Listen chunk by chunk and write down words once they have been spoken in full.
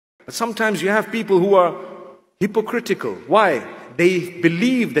But sometimes you have people who are hypocritical. Why? They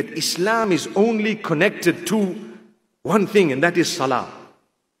believe that Islam is only connected to one thing, and that is salah.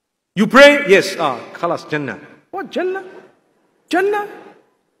 You pray? Yes. Khalas, Jannah. What, Jannah? Jannah?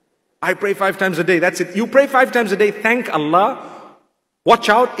 I pray 5 times a day, that's it. You pray 5 times a day, thank Allah. Watch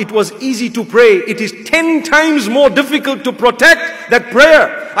out, it was easy to pray. It is 10 times more difficult to protect that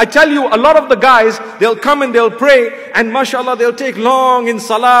prayer. I tell you, a lot of the guys, they'll come and they'll pray, and mashallah, they'll take long in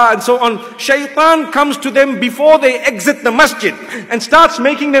salah and so on. Shaitan comes to them before they exit the masjid and starts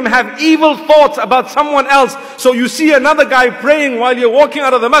making them have evil thoughts about someone else. So you see another guy praying while you're walking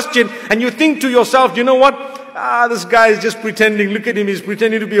out of the masjid, and you think to yourself, you know what? This guy is just pretending. Look at him, he's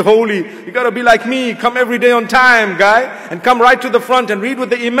pretending to be holy. You gotta be like me, come every day on time, guy, and come right to the front and read with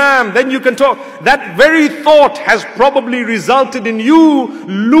the imam, then you can talk. That very thought has probably resulted in you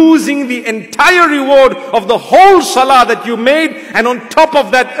losing the entire reward of the whole salah that you made, and on top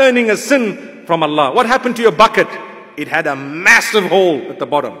of that earning a sin from Allah. What happened to your bucket? It had a massive hole at the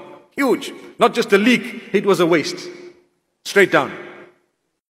bottom. Huge. Not just a leak, it was a waste. Straight down.